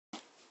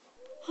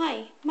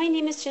Hi, my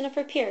name is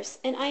Jennifer Pierce,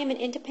 and I am an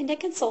independent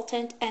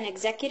consultant and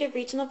Executive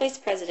Regional Vice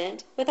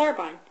President with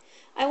Arbonne.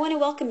 I want to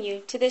welcome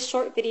you to this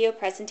short video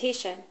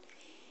presentation.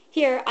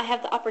 Here, I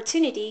have the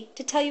opportunity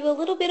to tell you a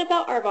little bit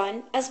about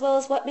Arbonne, as well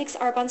as what makes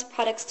Arbonne's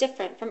products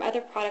different from other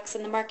products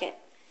in the market.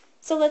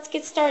 So let's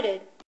get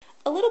started.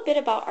 A little bit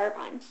about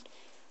Arbonne.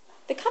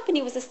 The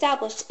company was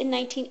established in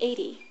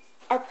 1980.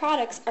 Our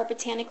products are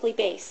botanically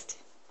based.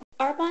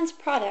 Arbonne's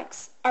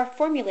products are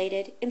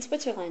formulated in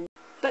Switzerland,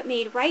 but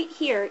made right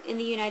here in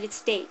the United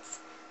States.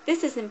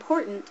 This is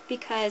important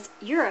because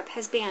Europe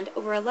has banned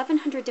over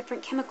 1,100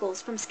 different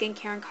chemicals from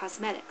skincare and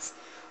cosmetics,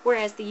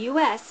 whereas the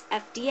US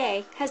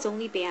FDA has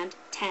only banned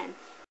 10.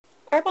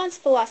 Arbonne's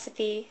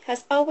philosophy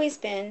has always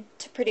been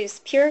to produce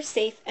pure,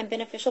 safe, and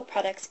beneficial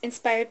products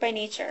inspired by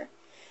nature.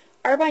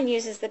 Arbonne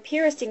uses the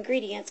purest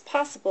ingredients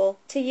possible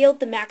to yield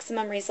the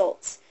maximum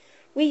results.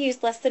 We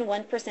use less than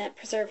 1%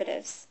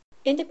 preservatives.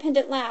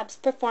 Independent labs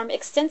perform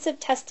extensive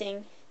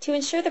testing to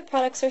ensure the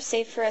products are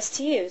safe for us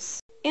to use.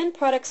 And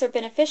products are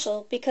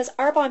beneficial because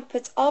Arbonne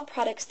puts all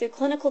products through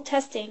clinical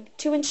testing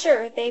to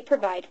ensure they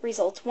provide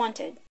results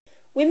wanted.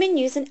 Women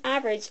use an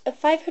average of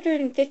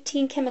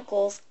 515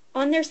 chemicals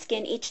on their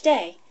skin each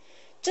day.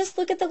 Just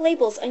look at the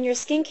labels on your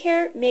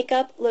skincare,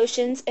 makeup,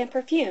 lotions, and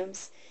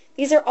perfumes.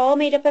 These are all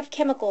made up of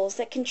chemicals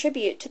that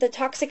contribute to the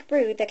toxic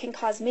brew that can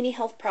cause many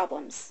health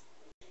problems.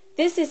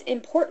 This is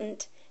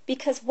important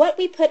because what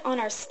we put on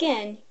our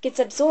skin gets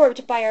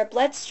absorbed by our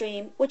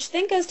bloodstream, which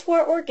then goes to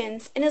our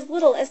organs in as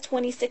little as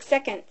 26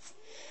 seconds.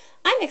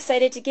 I'm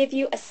excited to give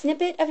you a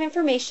snippet of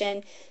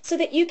information so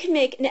that you can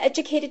make an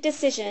educated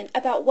decision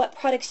about what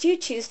products you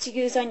choose to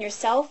use on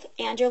yourself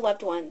and your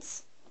loved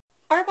ones.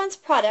 Arbonne's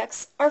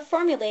products are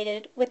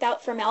formulated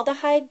without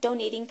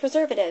formaldehyde-donating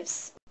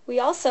preservatives. We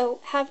also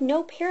have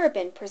no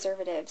paraben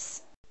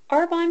preservatives.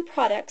 Arbonne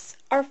products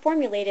are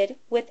formulated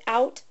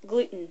without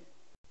gluten.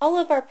 All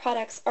of our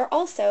products are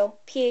also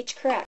pH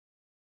correct,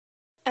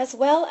 as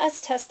well as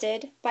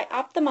tested by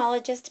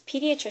ophthalmologists,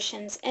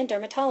 pediatricians, and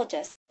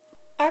dermatologists.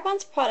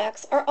 Arbonne's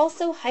products are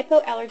also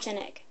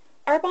hypoallergenic.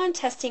 Arbonne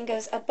testing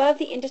goes above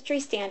the industry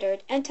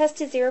standard and tests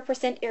to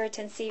 0%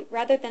 irritancy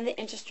rather than the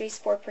industry's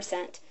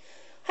 4%.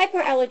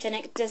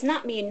 Hypoallergenic does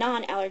not mean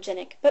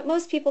non-allergenic, but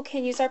most people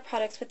can use our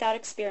products without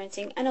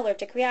experiencing an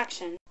allergic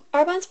reaction.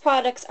 Arbonne's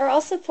products are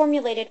also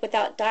formulated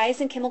without dyes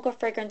and chemical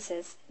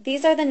fragrances.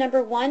 These are the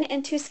number 1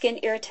 and 2 skin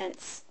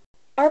irritants.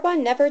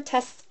 Arbonne never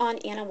tests on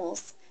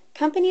animals.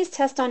 Companies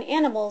test on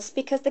animals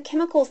because the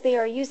chemicals they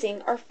are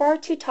using are far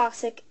too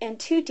toxic and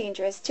too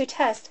dangerous to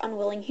test on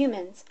willing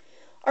humans.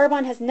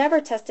 Arbonne has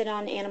never tested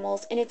on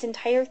animals in its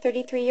entire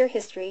 33-year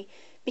history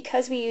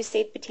because we use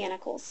safe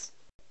botanicals.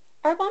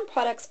 Arbonne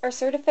products are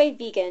certified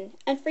vegan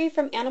and free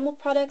from animal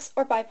products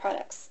or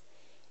byproducts,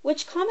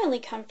 which commonly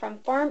come from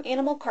farm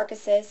animal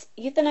carcasses,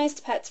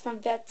 euthanized pets from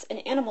vets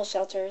and animal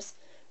shelters,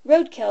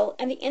 roadkill,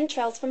 and the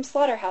entrails from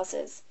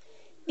slaughterhouses.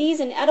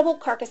 These inedible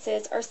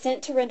carcasses are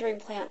sent to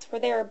rendering plants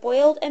where they are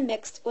boiled and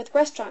mixed with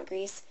restaurant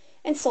grease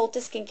and sold to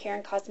skincare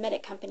and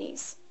cosmetic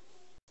companies.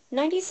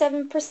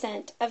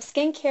 97% of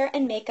skincare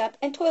and makeup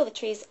and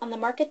toiletries on the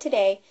market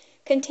today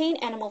contain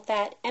animal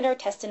fat and are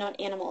tested on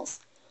animals.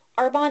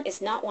 Arbonne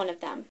is not one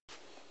of them.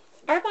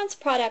 Arbonne's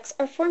products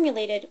are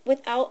formulated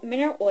without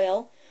mineral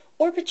oil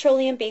or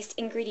petroleum-based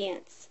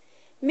ingredients.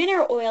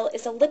 Mineral oil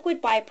is a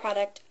liquid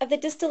byproduct of the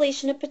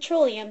distillation of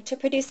petroleum to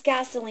produce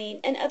gasoline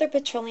and other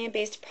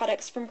petroleum-based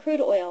products from crude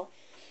oil.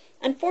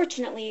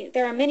 Unfortunately,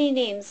 there are many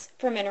names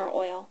for mineral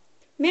oil.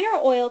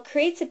 Mineral oil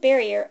creates a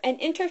barrier and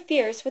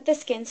interferes with the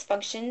skin's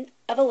function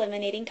of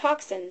eliminating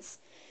toxins.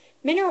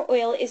 Mineral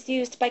oil is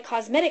used by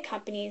cosmetic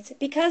companies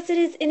because it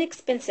is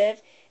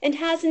inexpensive and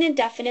has an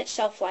indefinite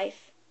shelf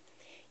life.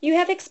 You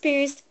have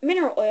experienced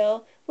mineral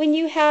oil when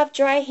you have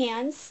dry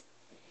hands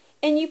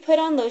and you put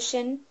on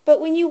lotion, but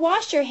when you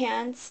wash your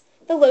hands,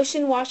 the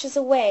lotion washes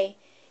away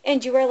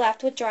and you are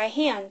left with dry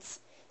hands.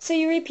 So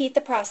you repeat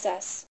the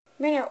process.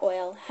 Mineral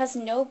oil has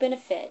no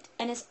benefit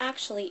and is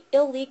actually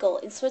illegal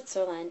in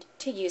Switzerland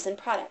to use in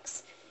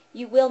products.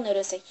 You will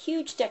notice a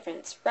huge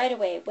difference right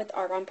away with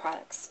Arbonne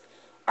products.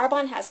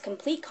 Arbonne has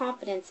complete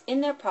confidence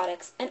in their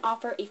products and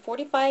offer a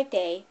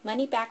 45-day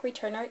money-back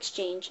return or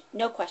exchange,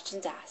 no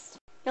questions asked.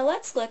 Now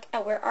let's look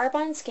at where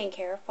Arbonne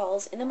skincare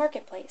falls in the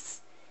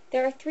marketplace.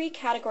 There are 3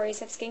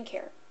 categories of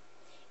skincare.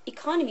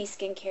 Economy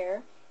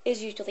skincare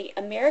is usually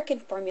American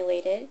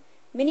formulated.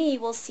 Many you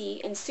will see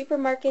in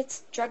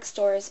supermarkets,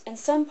 drugstores, and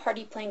some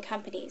party plan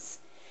companies.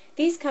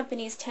 These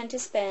companies tend to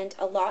spend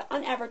a lot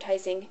on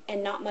advertising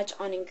and not much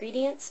on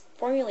ingredients,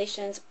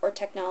 formulations, or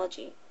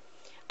technology.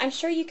 I'm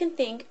sure you can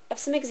think of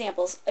some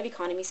examples of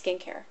economy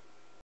skincare.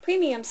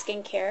 Premium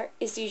skincare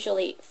is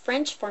usually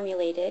French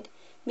formulated.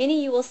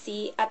 Many you will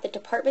see at the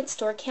department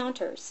store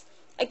counters.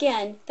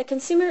 Again, the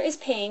consumer is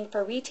paying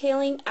for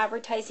retailing,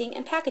 advertising,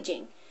 and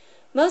packaging.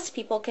 Most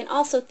people can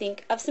also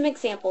think of some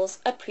examples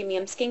of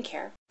premium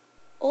skincare.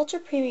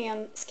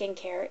 Ultra-premium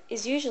skincare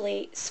is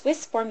usually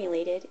Swiss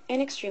formulated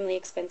and extremely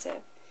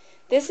expensive.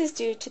 This is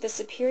due to the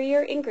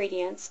superior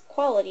ingredients,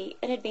 quality,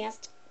 and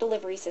advanced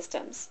delivery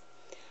systems.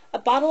 A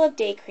bottle of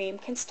day cream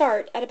can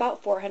start at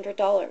about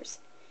 $400.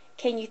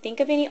 Can you think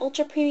of any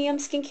ultra-premium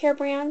skincare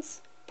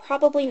brands?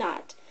 Probably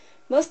not.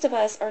 Most of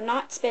us are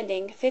not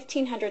spending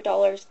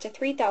 $1,500 to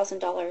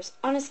 $3,000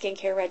 on a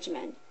skincare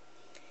regimen.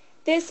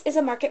 This is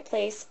a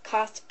marketplace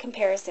cost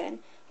comparison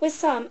with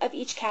some of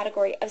each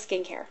category of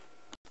skincare.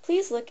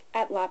 Please look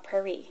at La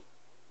Prairie.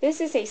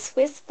 This is a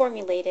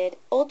Swiss-formulated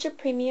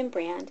ultra-premium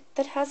brand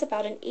that has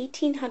about an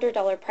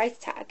 $1,800 price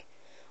tag.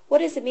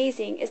 What is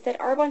amazing is that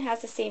Arbonne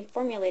has the same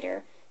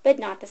formulator, but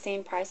not the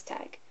same price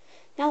tag.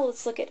 Now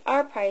let's look at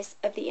our price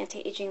of the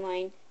anti-aging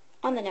line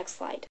on the next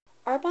slide.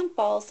 Arbonne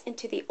falls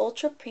into the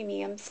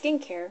ultra-premium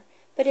skincare,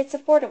 but it's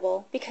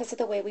affordable because of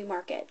the way we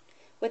market,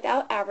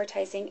 without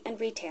advertising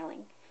and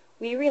retailing.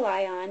 We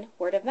rely on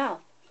word of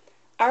mouth.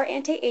 Our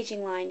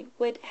anti-aging line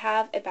would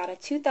have about a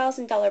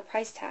 $2,000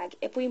 price tag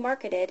if we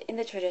marketed in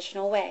the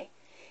traditional way.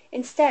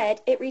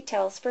 Instead, it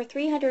retails for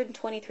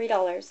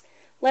 $323,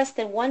 less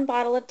than one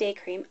bottle of day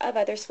cream of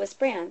other Swiss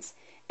brands,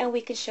 and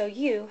we can show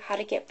you how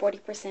to get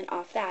 40%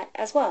 off that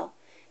as well.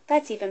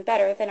 That's even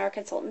better than our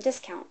consultant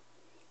discount.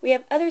 We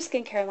have other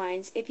skincare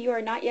lines if you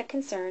are not yet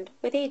concerned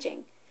with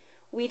aging.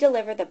 We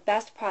deliver the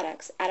best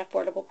products at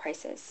affordable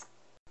prices.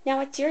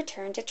 Now it's your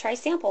turn to try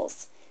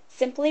samples.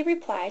 Simply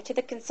reply to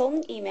the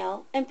consultant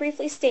email and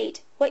briefly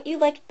state what you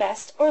liked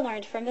best or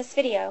learned from this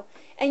video,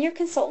 and your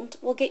consultant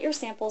will get your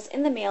samples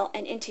in the mail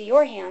and into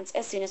your hands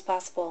as soon as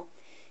possible.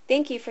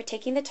 Thank you for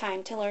taking the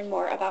time to learn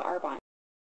more about Arbonne.